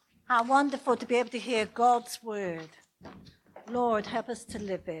How wonderful to be able to hear God's word. Lord, help us to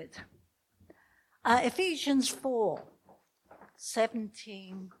live it. Ephesians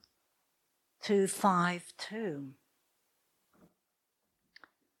 4:17 to 5:2.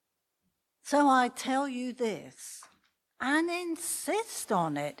 So I tell you this, and insist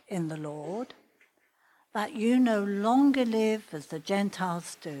on it in the Lord, that you no longer live as the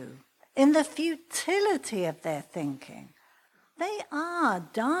Gentiles do, in the futility of their thinking. They are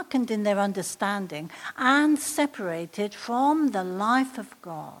darkened in their understanding and separated from the life of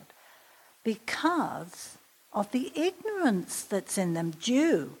God because of the ignorance that's in them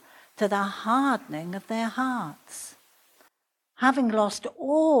due to the hardening of their hearts. Having lost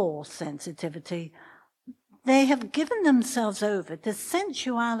all sensitivity, they have given themselves over to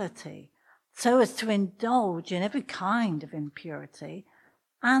sensuality so as to indulge in every kind of impurity,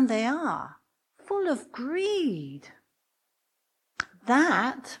 and they are full of greed.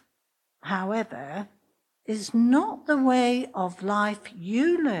 That, however, is not the way of life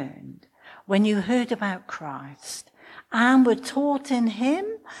you learned when you heard about Christ and were taught in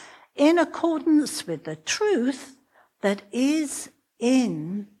him in accordance with the truth that is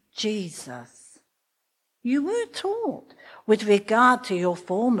in Jesus. You were taught, with regard to your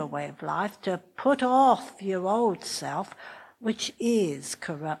former way of life, to put off your old self, which is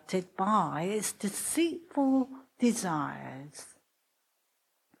corrupted by its deceitful desires,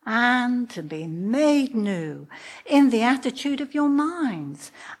 and to be made new in the attitude of your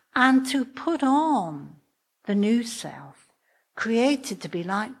minds, and to put on the new self, created to be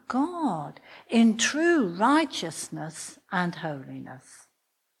like God in true righteousness and holiness.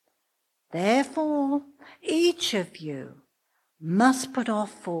 Therefore, each of you must put off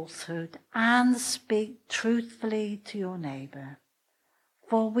falsehood and speak truthfully to your neighbor,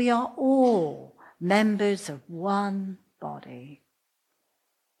 for we are all members of one body.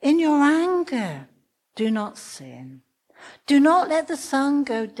 In your anger, do not sin. Do not let the sun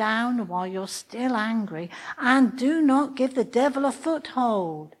go down while you're still angry, and do not give the devil a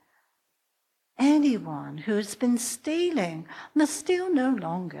foothold. Anyone who has been stealing must steal no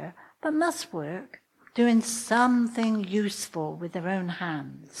longer, but must work, doing something useful with their own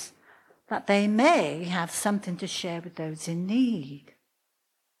hands, that they may have something to share with those in need.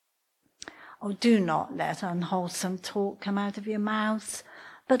 Oh, do not let unwholesome talk come out of your mouths,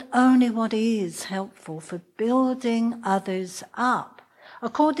 but only what is helpful for building others up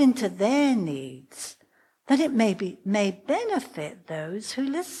according to their needs, that it may benefit those who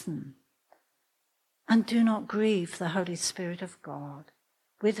listen. And do not grieve the Holy Spirit of God,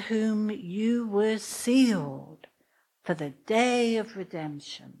 with whom you were sealed for the day of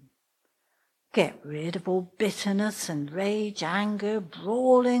redemption. Get rid of all bitterness and rage, anger,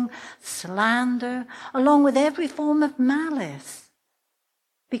 brawling, slander, along with every form of malice.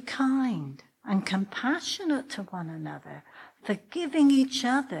 Be kind and compassionate to one another, forgiving each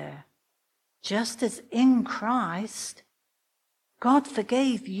other, just as in Christ God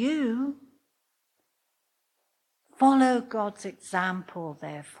forgave you. Follow God's example,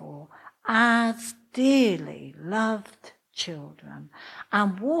 therefore, as dearly loved children,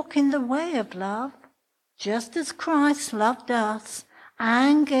 and walk in the way of love, just as Christ loved us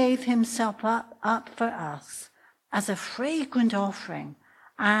and gave himself up for us as a fragrant offering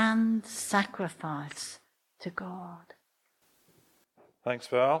and sacrifice to God. Thanks,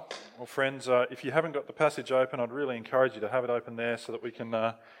 Val. Well, friends, if you haven't got the passage open, I'd really encourage you to have it open there so that we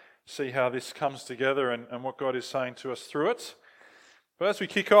can see how this comes together and what God is saying to us through it. But as we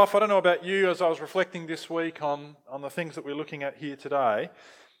kick off, I don't know about you, as I was reflecting this week on the things that we're looking at here today,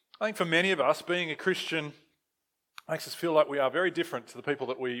 I think for many of us, being a Christian makes us feel like we are very different to the people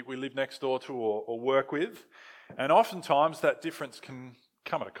that we live next door to or work with. And oftentimes that difference can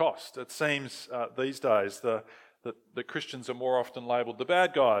come at a cost. It seems these days that Christians are more often labelled the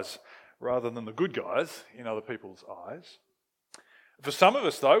bad guys rather than the good guys in other people's eyes. For some of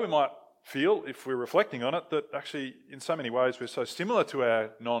us, though, we might feel, if we're reflecting on it, that actually in so many ways we're so similar to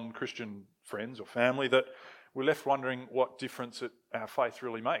our non-Christian friends or family that we're left wondering what difference our faith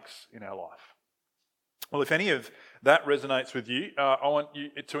really makes in our life. Well, if any of that resonates with you, I want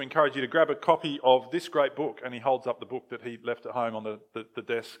to encourage you to grab a copy of this great book, and he holds up the book that he left at home on the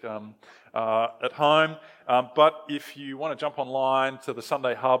desk at home. But if you want to jump online to the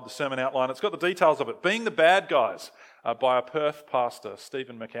Sunday Hub, the sermon outline, it's got the details of it. Being the Bad Guys by a Perth pastor,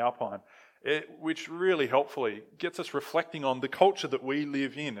 Stephen McAlpine, which really helpfully gets us reflecting on the culture that we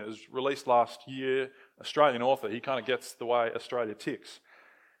live in. It was released last year, Australian author. He kind of gets the way Australia ticks.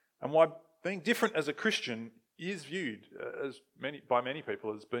 And why being different as a Christian is viewed by many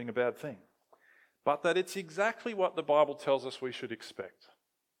people as being a bad thing. But that it's exactly what the Bible tells us we should expect.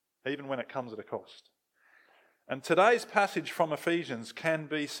 even when it comes at a cost. And today's passage from Ephesians can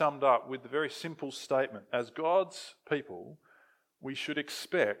be summed up with the very simple statement: as God's people, we should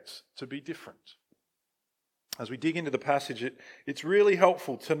expect to be different. As we dig into the passage, it's really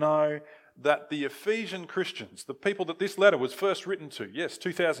helpful to know that the Ephesian Christians, the people that this letter was first written to, yes,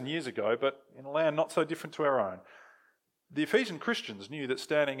 2,000 years ago, but in a land not so different to our own, the Ephesian Christians knew that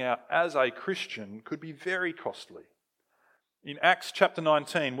standing out as a Christian could be very costly. In Acts chapter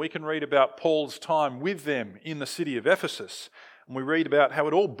 19, we can read about Paul's time with them in the city of Ephesus, and we read about how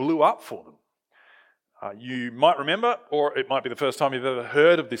it all blew up for them. You might remember, or it might be the first time you've ever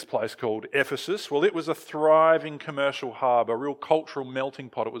heard of this place called Ephesus. Well, it was a thriving commercial hub, a real cultural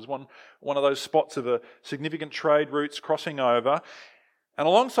melting pot. It was one of those spots of significant trade routes crossing over. And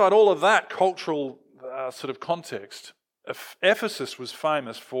alongside all of that cultural sort of context, Ephesus was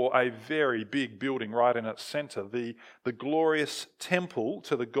famous for a very big building right in its centre, the glorious temple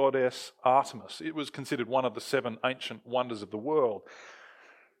to the goddess Artemis. It was considered one of the 7 ancient wonders of the world.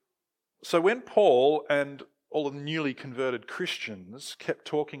 So when Paul and all of the newly converted Christians kept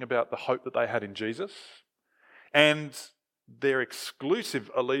talking about the hope that they had in Jesus and their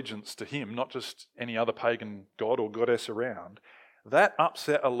exclusive allegiance to him, not just any other pagan god or goddess around, that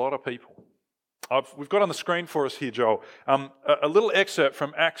upset a lot of people. We've got on the screen for us here, Joel, a little excerpt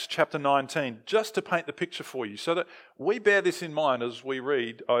from Acts chapter 19, just to paint the picture for you, so that we bear this in mind as we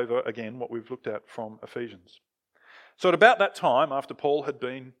read over again what we've looked at from Ephesians. So at about that time, after Paul had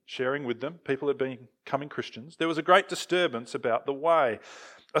been sharing with them, people had been becoming Christians, there was a great disturbance about the way.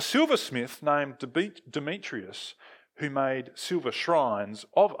 A silversmith named Demetrius, who made silver shrines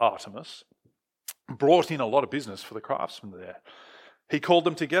of Artemis, brought in a lot of business for the craftsmen there. He called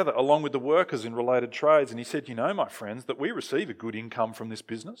them together along with the workers in related trades, and he said, "You know, my friends, that we receive a good income from this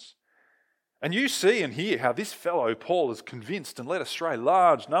business. And you see and hear how this fellow Paul has convinced and led astray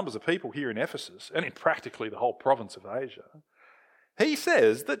large numbers of people here in Ephesus and in practically the whole province of Asia. He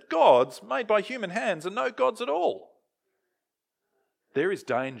says that gods made by human hands are no gods at all. There is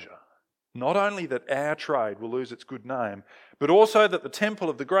danger, not only that our trade will lose its good name, but also that the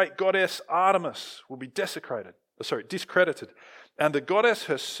temple of the great goddess Artemis will be discredited, and the goddess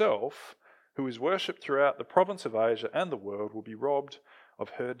herself, who is worshipped throughout the province of Asia and the world, will be robbed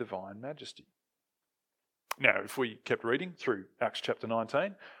of her divine majesty." Now, if we kept reading through Acts chapter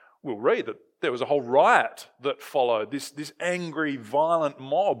 19, we'll read that there was a whole riot that followed. This angry, violent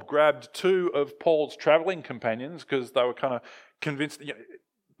mob grabbed 2 of Paul's travelling companions because they were kind of convinced that,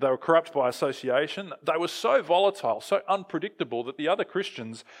 they were corrupt by association. They were so volatile, so unpredictable that the other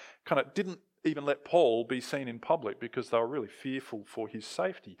Christians kind of didn't even let Paul be seen in public because they were really fearful for his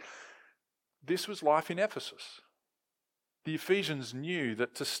safety. This was life in Ephesus. The Ephesians knew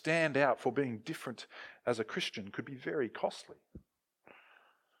that to stand out for being different as a Christian could be very costly.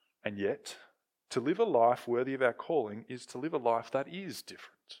 And yet, to live a life worthy of our calling is to live a life that is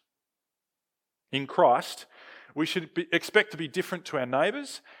different. In Christ, we should expect to be different to our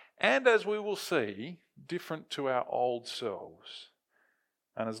neighbours and, as we will see, different to our old selves.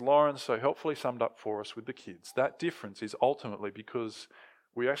 And as Lauren so helpfully summed up for us with the kids, that difference is ultimately because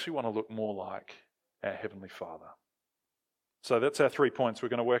we actually want to look more like our Heavenly Father. So that's our 3 points we're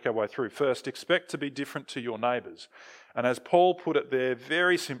going to work our way through. First, expect to be different to your neighbours. And as Paul put it there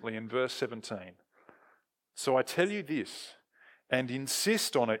very simply in verse 17, "So I tell you this, and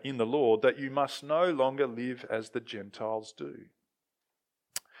insist on it in the Lord, that you must no longer live as the Gentiles do."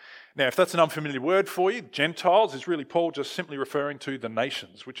 Now, if that's an unfamiliar word for you, Gentiles is really Paul just simply referring to the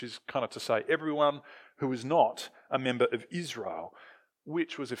nations, which is kind of to say everyone who is not a member of Israel,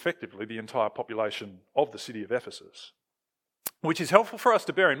 which was effectively the entire population of the city of Ephesus. Which is helpful for us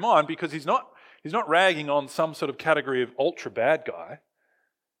to bear in mind because he's not ragging on some sort of category of ultra bad guy.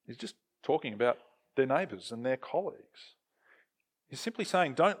 He's just talking about their neighbours and their colleagues. He's simply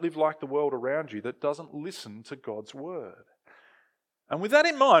saying, don't live like the world around you that doesn't listen to God's word. And with that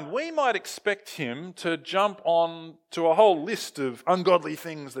in mind, we might expect him to jump on to a whole list of ungodly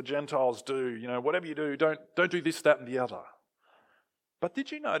things the Gentiles do. Whatever you do, don't do this, that, and the other. But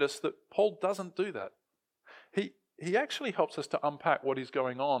did you notice that Paul doesn't do that? He actually helps us to unpack what is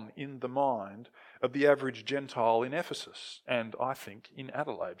going on in the mind of the average Gentile in Ephesus, and I think in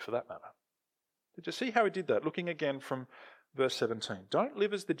Adelaide for that matter. Did you see how he did that? Looking again from verse 17. "Don't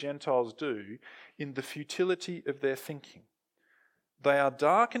live as the Gentiles do in the futility of their thinking. They are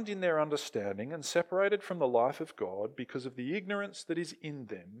darkened in their understanding and separated from the life of God because of the ignorance that is in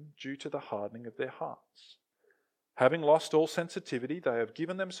them due to the hardening of their hearts. Having lost all sensitivity, they have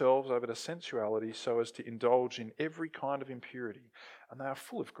given themselves over to sensuality so as to indulge in every kind of impurity, and they are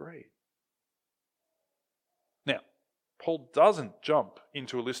full of greed." Now, Paul doesn't jump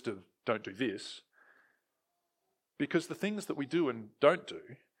into a list of don't do this, because the things that we do and don't do,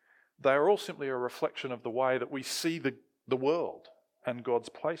 they are all simply a reflection of the way that we see the world and God's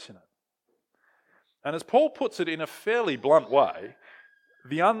place in it. And as Paul puts it in a fairly blunt way,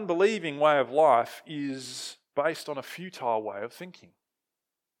 the unbelieving way of life is based on a futile way of thinking.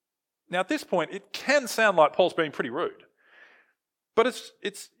 Now, at this point, it can sound like Paul's being pretty rude, but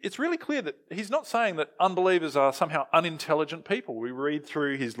it's really clear that he's not saying that unbelievers are somehow unintelligent people. We read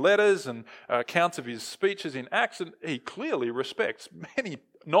through his letters and accounts of his speeches in Acts, and he clearly respects many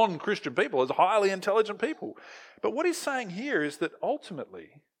non-Christian people as highly intelligent people. But what he's saying here is that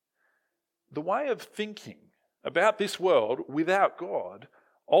ultimately, the way of thinking about this world without God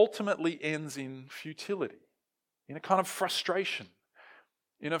ultimately ends in futility, in a kind of frustration,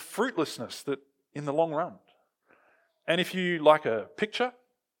 in a fruitlessness that in the long run. And if you like a picture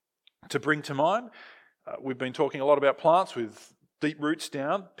to bring to mind, we've been talking a lot about plants with deep roots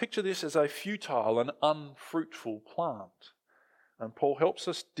down. Picture this as a futile and unfruitful plant. And Paul helps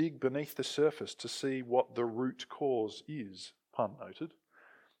us dig beneath the surface to see what the root cause is, pun noted.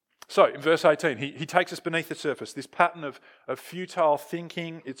 So, in verse 18, he takes us beneath the surface. This pattern of futile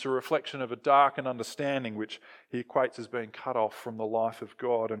thinking, it's a reflection of a darkened understanding which he equates as being cut off from the life of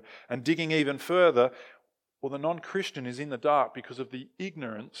God. And digging even further, well, the non-Christian is in the dark because of the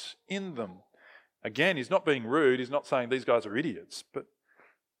ignorance in them. Again, he's not being rude, he's not saying these guys are idiots, but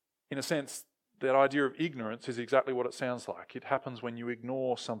in a sense, that idea of ignorance is exactly what it sounds like. It happens when you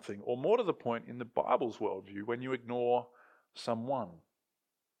ignore something, or more to the point, in the Bible's worldview, when you ignore someone.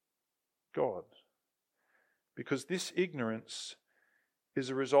 God. Because this ignorance is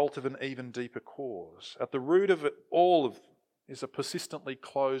a result of an even deeper cause. At the root of it all is a persistently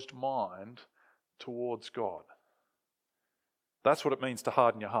closed mind towards God. That's what it means to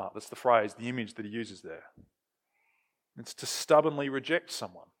harden your heart. That's the phrase, the image that he uses there. It's to stubbornly reject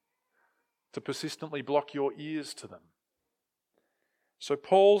someone, to persistently block your ears to them. So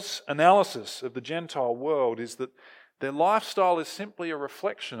Paul's analysis of the Gentile world is that their lifestyle is simply a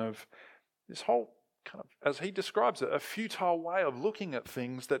reflection of this whole kind of, as he describes it, a futile way of looking at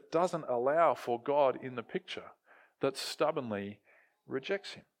things that doesn't allow for God in the picture, that stubbornly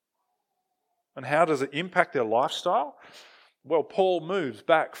rejects him. And how does it impact their lifestyle? Well, Paul moves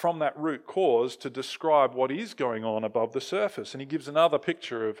back from that root cause to describe what is going on above the surface. And he gives another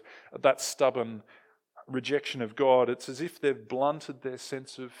picture of that stubborn rejection of God. It's as if they've blunted their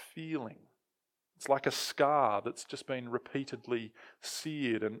sense of feeling. It's like a scar that's just been repeatedly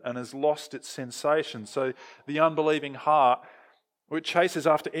seared and has lost its sensation. So the unbelieving heart, it chases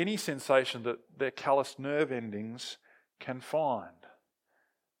after any sensation that their calloused nerve endings can find.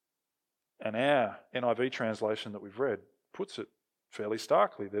 And our NIV translation that we've read puts it fairly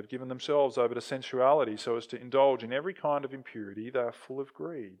starkly. They've given themselves over to sensuality so as to indulge in every kind of impurity. They are full of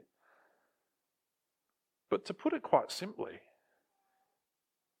greed. But to put it quite simply,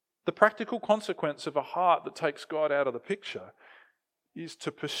 the practical consequence of a heart that takes God out of the picture is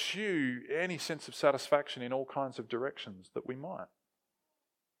to pursue any sense of satisfaction in all kinds of directions that we might.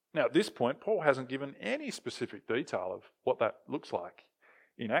 Now, at this point, Paul hasn't given any specific detail of what that looks like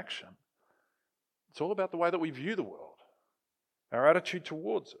in action. It's all about the way that we view the world, our attitude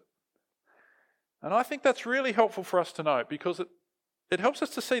towards it. And I think that's really helpful for us to note, because it helps us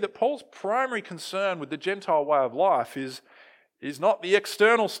to see that Paul's primary concern with the Gentile way of life is not the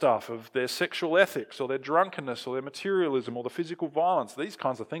external stuff of their sexual ethics or their drunkenness or their materialism or the physical violence, these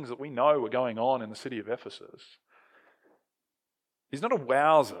kinds of things that we know were going on in the city of Ephesus. He's not a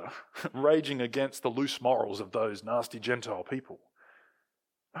wowser raging against the loose morals of those nasty Gentile people.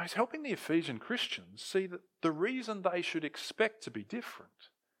 No, he's helping the Ephesian Christians see that the reason they should expect to be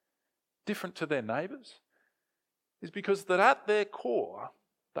different to their neighbours, is because that at their core,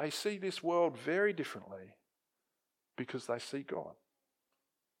 they see this world very differently because they see God.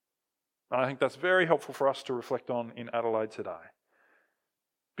 And I think that's very helpful for us to reflect on in Adelaide today.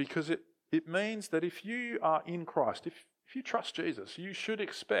 Because it means that if you are in Christ, if you trust Jesus, you should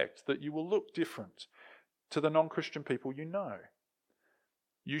expect that you will look different to the non-Christian people you know.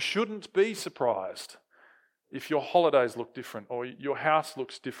 You shouldn't be surprised if your holidays look different or your house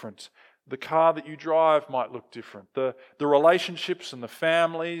looks different. The car that you drive might look different. The relationships and the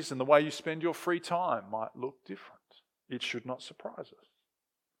families and the way you spend your free time might look different. It should not surprise us.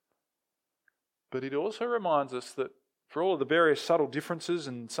 But it also reminds us that for all of the various subtle differences,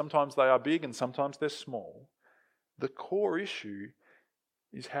 and sometimes they are big and sometimes they're small, the core issue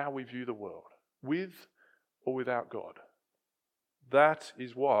is how we view the world, with or without God. That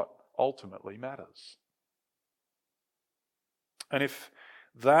is what ultimately matters. And if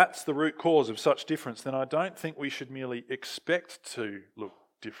that's the root cause of such difference, then I don't think we should merely expect to look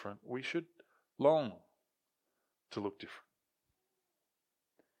different. We should long to look different.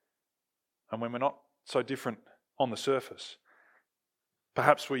 And when we're not so different on the surface,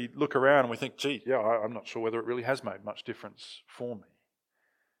 perhaps we look around and we think, gee, yeah, I'm not sure whether it really has made much difference for me.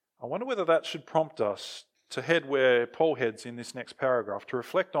 I wonder whether that should prompt us to head where Paul heads in this next paragraph, to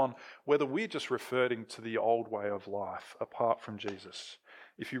reflect on whether we're just reverting to the old way of life apart from Jesus.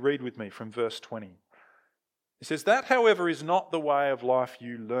 If you read with me from verse 20, it says, "That, however, is not the way of life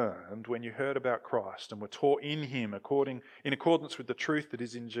you learned when you heard about Christ and were taught in him in accordance with the truth that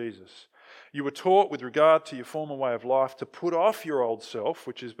is in Jesus. You were taught with regard to your former way of life to put off your old self,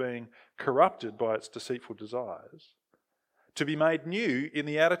 which is being corrupted by its deceitful desires, to be made new in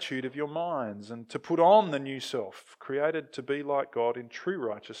the attitude of your minds, and to put on the new self, created to be like God in true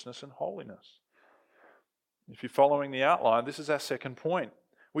righteousness and holiness." If you're following the outline, this is our second point.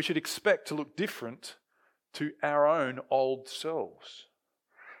 We should expect to look different to our own old selves.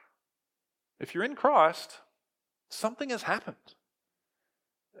 If you're in Christ, something has happened.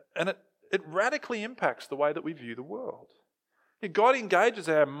 And it radically impacts the way that we view the world. God engages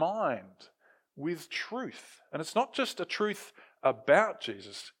our mind with truth. And it's not just a truth about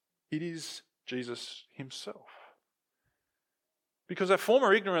Jesus, it is Jesus himself. Because our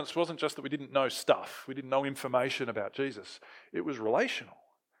former ignorance wasn't just that we didn't know stuff, we didn't know information about Jesus. It was relational.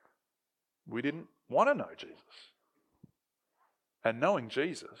 We didn't want to know Jesus. And knowing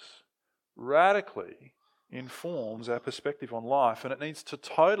Jesus radically informs our perspective on life, and it needs to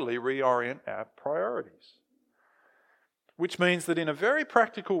totally reorient our priorities. Which means that in a very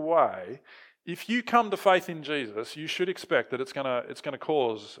practical way, if you come to faith in Jesus, you should expect that it's going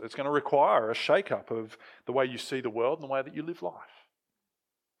to require a shake-up of the way you see the world and the way that you live life.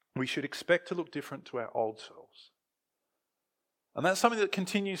 We should expect to look different to our old selves. And that's something that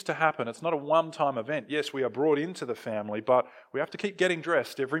continues to happen. It's not a one-time event. Yes, we are brought into the family, but we have to keep getting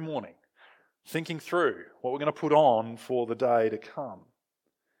dressed every morning, thinking through what we're going to put on for the day to come.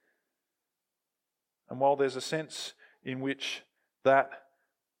 And while there's a sense in which that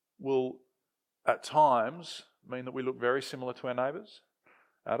will at times mean that we look very similar to our neighbours,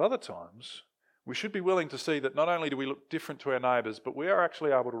 at other times we should be willing to see that not only do we look different to our neighbours, but we are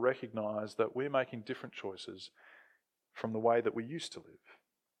actually able to recognise that we're making different choices from the way that we used to live.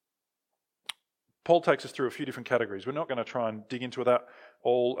 Paul takes us through a few different categories. We're not going to try and dig into that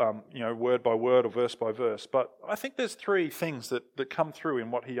all word by word or verse by verse, but I think there's three things that come through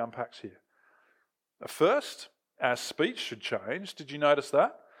in what he unpacks here. First, our speech should change. Did you notice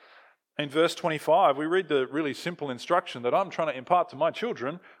that? In verse 25, we read the really simple instruction that I'm trying to impart to my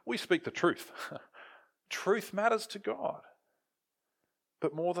children. We speak the truth. Truth matters to God.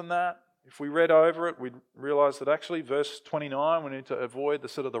 But more than that, if we read over it, we'd realise that actually verse 29, we need to avoid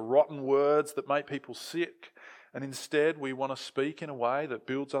the rotten words that make people sick, and instead we want to speak in a way that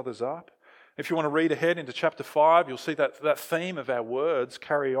builds others up. If you want to read ahead into chapter 5, you'll see that theme of our words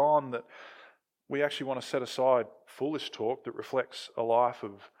carry on, that we actually want to set aside foolish talk that reflects a life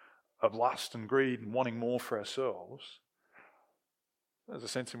of lust and greed and wanting more for ourselves. There's a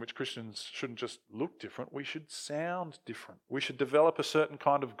sense in which Christians shouldn't just look different, we should sound different. We should develop a certain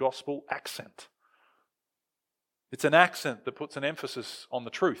kind of gospel accent. It's an accent that puts an emphasis on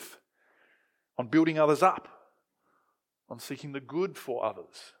the truth, on building others up, on seeking the good for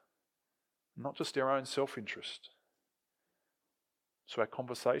others, not just our own self-interest. So our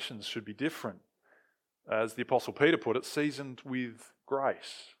conversations should be different. As the Apostle Peter put it, seasoned with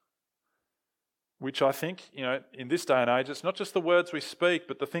grace. Which I think, in this day and age, it's not just the words we speak,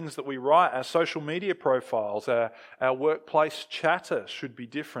 but the things that we write. Our social media profiles, our workplace chatter should be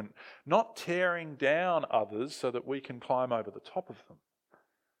different. Not tearing down others so that we can climb over the top of them,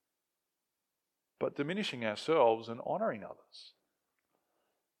 but diminishing ourselves and honouring others.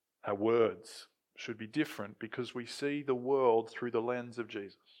 Our words should be different because we see the world through the lens of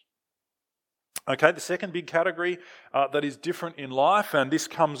Jesus. Okay, the second big category that is different in life, and this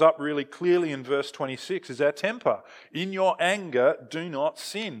comes up really clearly in verse 26, is our temper. In your anger, do not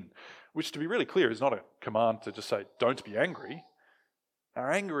sin. Which, to be really clear, is not a command to just say, don't be angry.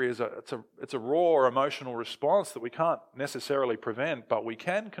 Our anger is a raw emotional response that we can't necessarily prevent, but we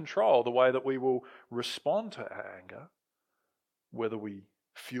can control the way that we will respond to our anger, whether we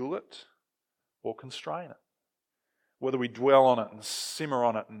fuel it or constrain it. Whether we dwell on it and simmer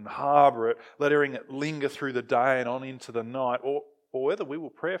on it and harbour it, letting it linger through the day and on into the night, or whether we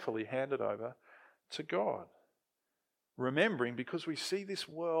will prayerfully hand it over to God. Remembering, because we see this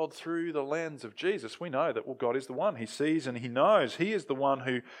world through the lens of Jesus, we know that God is the one. He sees and He knows. He is the one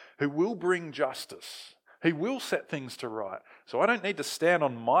who will bring justice He will set things to right. So I don't need to stand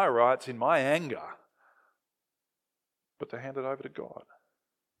on my rights in my anger, but to hand it over to God.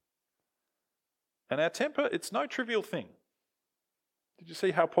 And our temper, it's no trivial thing. Did you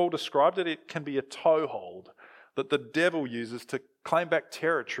see how Paul described it? It can be a toehold that the devil uses to claim back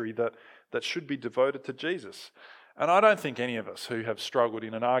territory that should be devoted to Jesus. And I don't think any of us who have struggled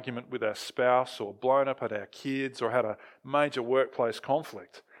in an argument with our spouse or blown up at our kids or had a major workplace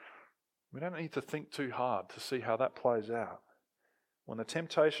conflict, we don't need to think too hard to see how that plays out. When the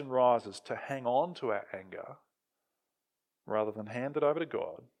temptation rises to hang on to our anger rather than hand it over to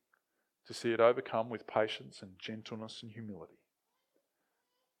God, to see it overcome with patience and gentleness and humility.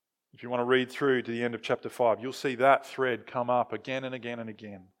 If you want to read through to the end of chapter 5, you'll see that thread come up again and again and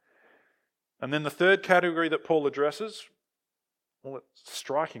again. And then the third category that Paul addresses, well, it's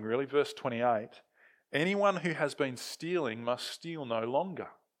striking really, verse 28. Anyone who has been stealing must steal no longer.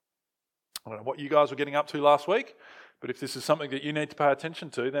 I don't know what you guys were getting up to last week, but if this is something that you need to pay attention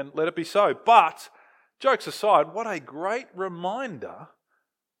to, then let it be so. But, jokes aside, what a great reminder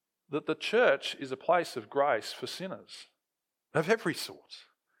that the church is a place of grace for sinners of every sort.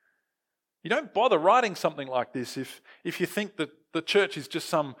 You don't bother writing something like this if you think that the church is just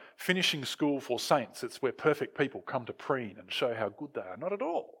some finishing school for saints. It's where perfect people come to preen and show how good they are. Not at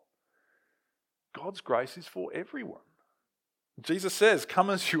all. God's grace is for everyone. Jesus says, "Come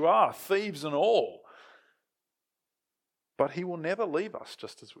as you are, thieves and all." But he will never leave us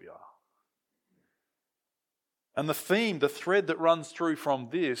just as we are. And the theme, the thread that runs through from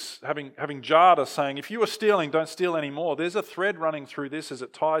this, having jarred us saying, if you are stealing, don't steal anymore, there's a thread running through this as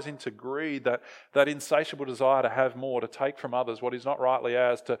it ties into greed, that insatiable desire to have more, to take from others what is not rightly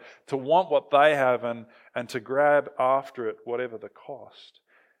ours, to want what they have and to grab after it, whatever the cost.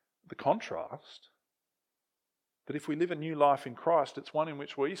 The contrast, that if we live a new life in Christ, it's one in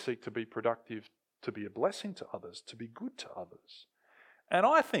which we seek to be productive, to be a blessing to others, to be good to others. And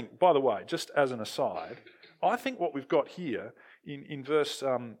I think, by the way, just as an aside, I think what we've got here in verse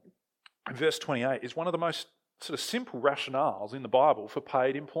 28 is one of the most sort of simple rationales in the Bible for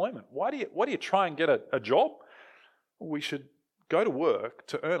paid employment. Why do you try and get a job? We should go to work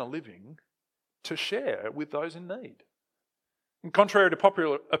to earn a living, to share with those in need. And contrary to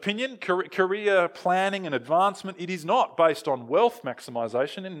popular opinion, career planning and advancement, it is not based on wealth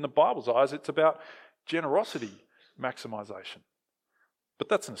maximisation. In the Bible's eyes, it's about generosity maximisation. But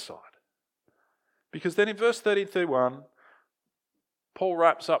that's an aside. Because then in verse 30 and 31, Paul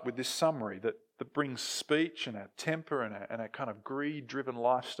wraps up with this summary that brings speech and our temper and our kind of greed-driven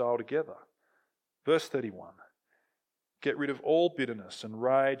lifestyle together. Verse 31, get rid of all bitterness and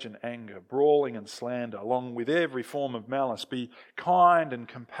rage and anger, brawling and slander, along with every form of malice. Be kind and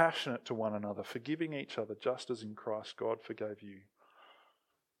compassionate to one another, forgiving each other just as in Christ God forgave you.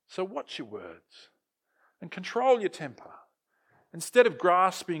 So watch your words and control your temper. Instead of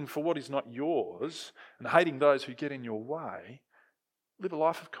grasping for what is not yours and hating those who get in your way, live a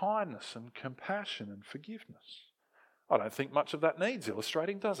life of kindness and compassion and forgiveness. I don't think much of that needs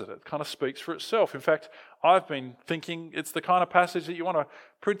illustrating, does it? It kind of speaks for itself. In fact, I've been thinking it's the kind of passage that you want to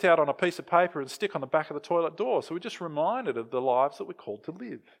print out on a piece of paper and stick on the back of the toilet door. So we're just reminded of the lives that we're called to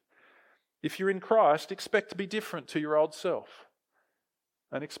live. If you're in Christ, expect to be different to your old self.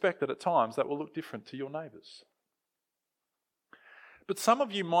 And expect that at times that will look different to your neighbours. But some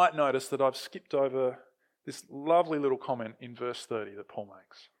of you might notice that I've skipped over this lovely little comment in verse 30 that Paul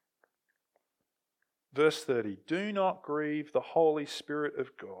makes. Verse 30, do not grieve the Holy Spirit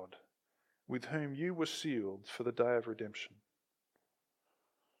of God, with whom you were sealed for the day of redemption.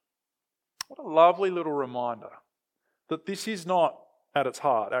 What a lovely little reminder that this is not at its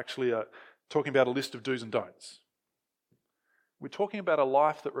heart actually talking about a list of do's and don'ts. We're talking about a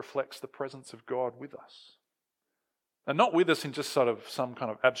life that reflects the presence of God with us. And not with us in just sort of some kind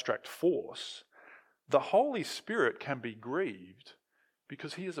of abstract force. The Holy Spirit can be grieved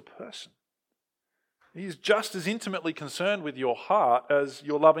because he is a person. He is just as intimately concerned with your heart as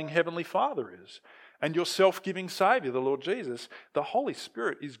your loving Heavenly Father is. And your self-giving Saviour, the Lord Jesus. The Holy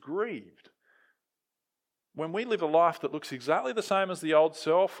Spirit is grieved. When we live a life that looks exactly the same as the old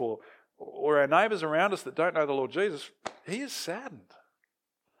self or our neighbours around us that don't know the Lord Jesus, he is saddened.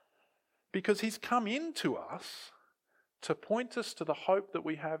 Because he's come into us to point us to the hope that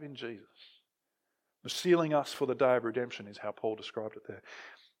we have in Jesus. Sealing us for the day of redemption is how Paul described it there.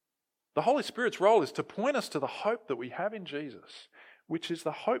 The Holy Spirit's role is to point us to the hope that we have in Jesus, which is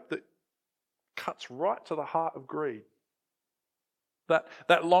the hope that cuts right to the heart of greed.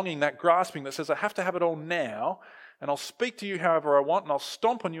 That longing, that grasping that says, I have to have it all now, and I'll speak to you however I want, and I'll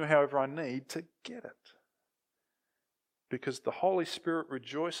stomp on you however I need to get it. because the Holy Spirit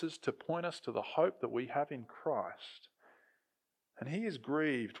rejoices to point us to the hope that we have in Christ. And he is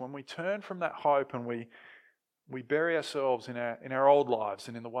grieved when we turn from that hope and we bury ourselves in our old lives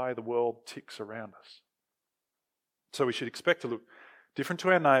and in the way the world ticks around us. So we should expect to look different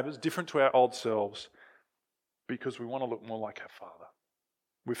to our neighbours, different to our old selves, because we want to look more like our Father.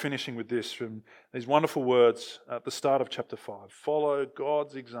 We're finishing with this from these wonderful words at the start of chapter 5. Follow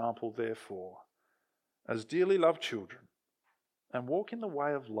God's example, therefore, as dearly loved children, and walk in the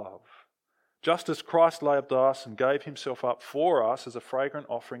way of love, just as Christ loved us and gave himself up for us as a fragrant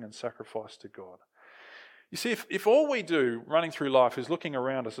offering and sacrifice to God. You see, if all we do running through life is looking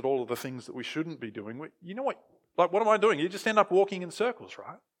around us at all of the things that we shouldn't be doing, you know what? Like, what am I doing? You just end up walking in circles,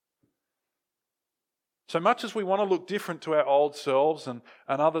 right? So much as we want to look different to our old selves and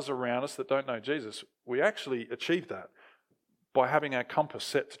others around us that don't know Jesus, we actually achieve that by having our compass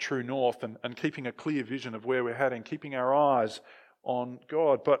set to true north and keeping a clear vision of where we're heading, keeping our eyes on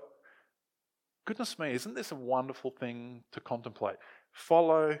God. But goodness me, isn't this a wonderful thing to contemplate?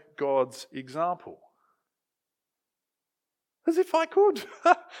 Follow God's example. As if I could.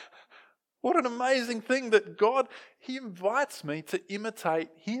 What an amazing thing that God, he invites me to imitate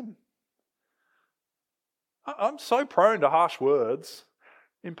him. I'm so prone to harsh words,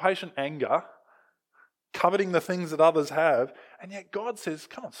 impatient anger, coveting the things that others have, and yet God says,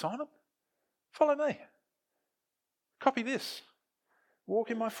 come on, Simon, follow me. Copy this. Walk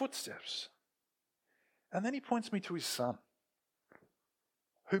in my footsteps. And then he points me to his Son,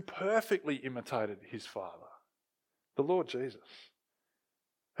 who perfectly imitated his Father, the Lord Jesus,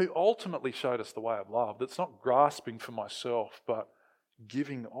 who ultimately showed us the way of love that's not grasping for myself, but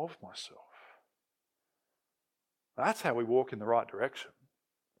giving of myself. That's how we walk in the right direction.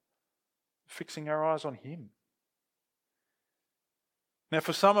 Fixing our eyes on him. Now,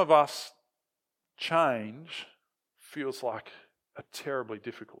 for some of us, change feels like a terribly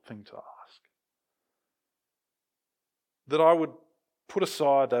difficult thing to ask. That I would put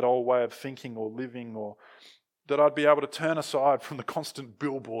aside that old way of thinking or living, or that I'd be able to turn aside from the constant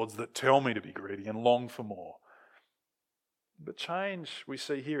billboards that tell me to be greedy and long for more. But change, we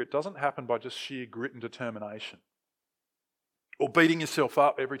see here, it doesn't happen by just sheer grit and determination, or beating yourself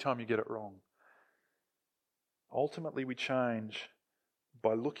up every time you get it wrong. Ultimately, we change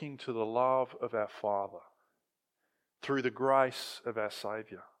by looking to the love of our Father through the grace of our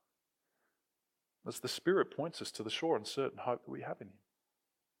Saviour, as the Spirit points us to the sure and certain hope that we have in him.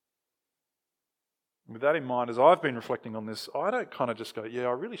 And with that in mind, as I've been reflecting on this, I don't kind of just go, yeah,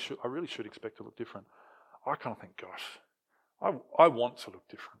 I really should expect to look different. I kind of think, gosh, I want to look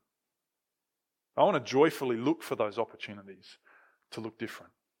different. I want to joyfully look for those opportunities to look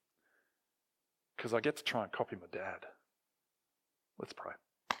different, because I get to try and copy my dad. Let's pray.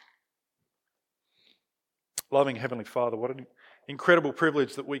 Loving Heavenly Father, what an incredible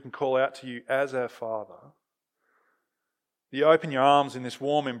privilege that we can call out to you as our Father. You open your arms in this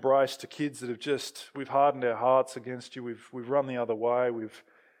warm embrace to kids that we've hardened our hearts against you, we've run the other way,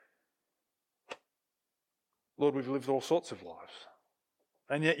 Lord, we've lived all sorts of lives.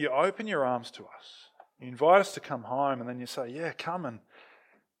 And yet you open your arms to us. You invite us to come home, and then you say, yeah, come and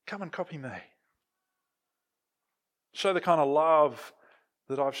copy me. Show the kind of love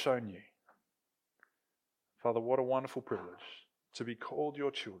that I've shown you. Father, what a wonderful privilege to be called your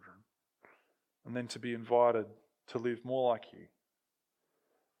children and then to be invited to live more like you.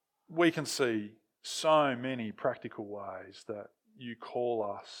 We can see so many practical ways that you call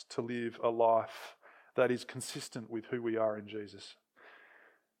us to live a life that is consistent with who we are in Jesus.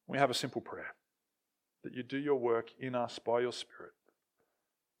 We have a simple prayer, that you do your work in us by your Spirit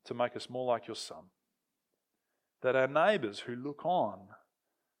to make us more like your Son, that our neighbours who look on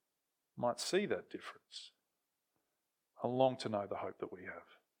might see that difference and long to know the hope that we have.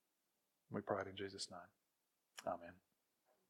 We pray it in Jesus' name. Amen.